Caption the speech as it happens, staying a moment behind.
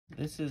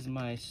This is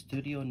my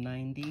Studio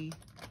 90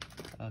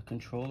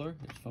 controller.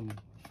 It's from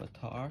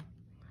Fatar.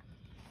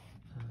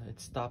 It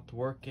stopped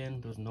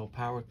working. There's no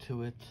power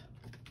to it.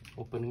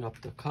 Opening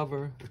up the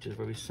cover, which is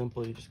very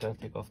simple. You just gotta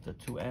take off the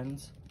two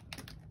ends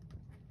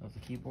of the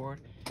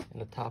keyboard,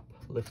 and the top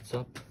lifts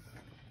up.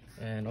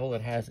 And all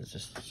it has is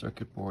just a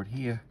circuit board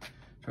here.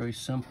 It's very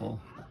simple.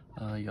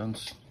 You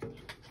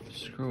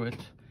unscrew it,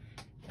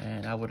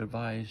 and I would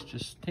advise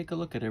just take a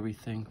look at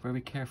everything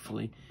very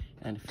carefully.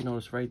 And if you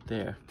notice right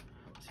there,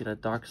 see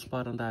that dark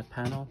spot on that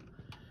panel?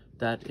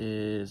 That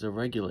is a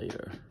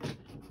regulator,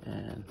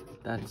 and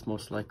that's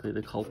most likely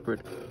the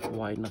culprit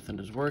why nothing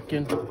is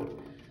working.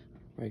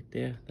 Right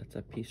there, that's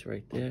that piece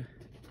right there.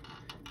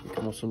 You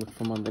can also look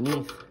from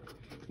underneath,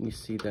 and you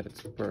see that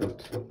it's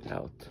burnt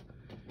out.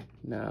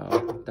 Now,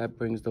 that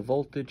brings the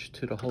voltage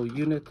to the whole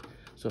unit,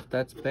 so if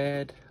that's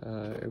bad,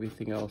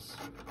 everything else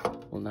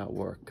will not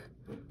work.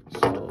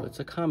 So it's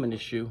a common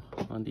issue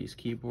on these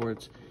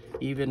keyboards.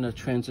 Even the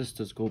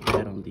transistors go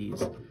bad on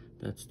these.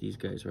 That's these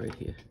guys right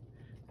here.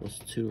 Those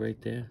two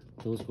right there,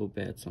 those go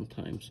bad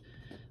sometimes.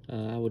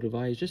 I would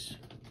advise just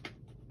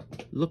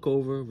look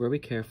over very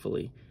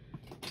carefully.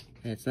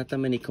 And it's not that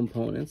many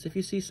components. If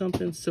you see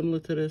something similar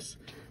to this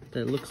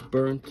that looks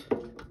burnt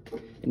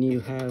and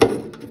you have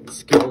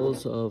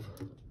skills of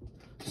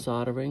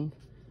soldering,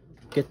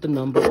 get the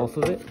number off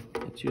of it.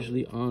 It's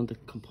usually on the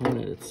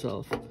component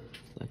itself.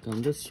 Like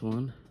on this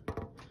one,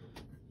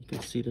 you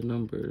can see the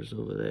numbers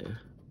over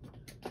there.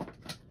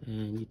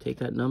 And you take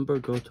that number,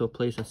 go to a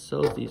place that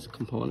sells these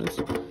components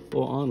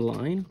or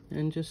online,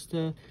 and just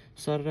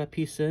solder that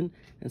piece in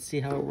and see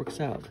how it works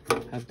out.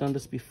 I've done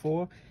this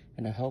before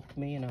and it helped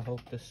me, and I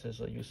hope this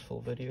is a useful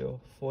video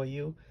for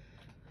you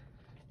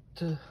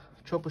to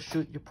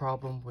troubleshoot your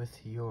problem with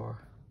your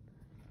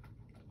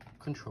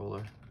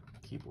controller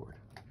keyboard.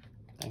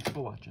 Thanks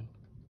for watching.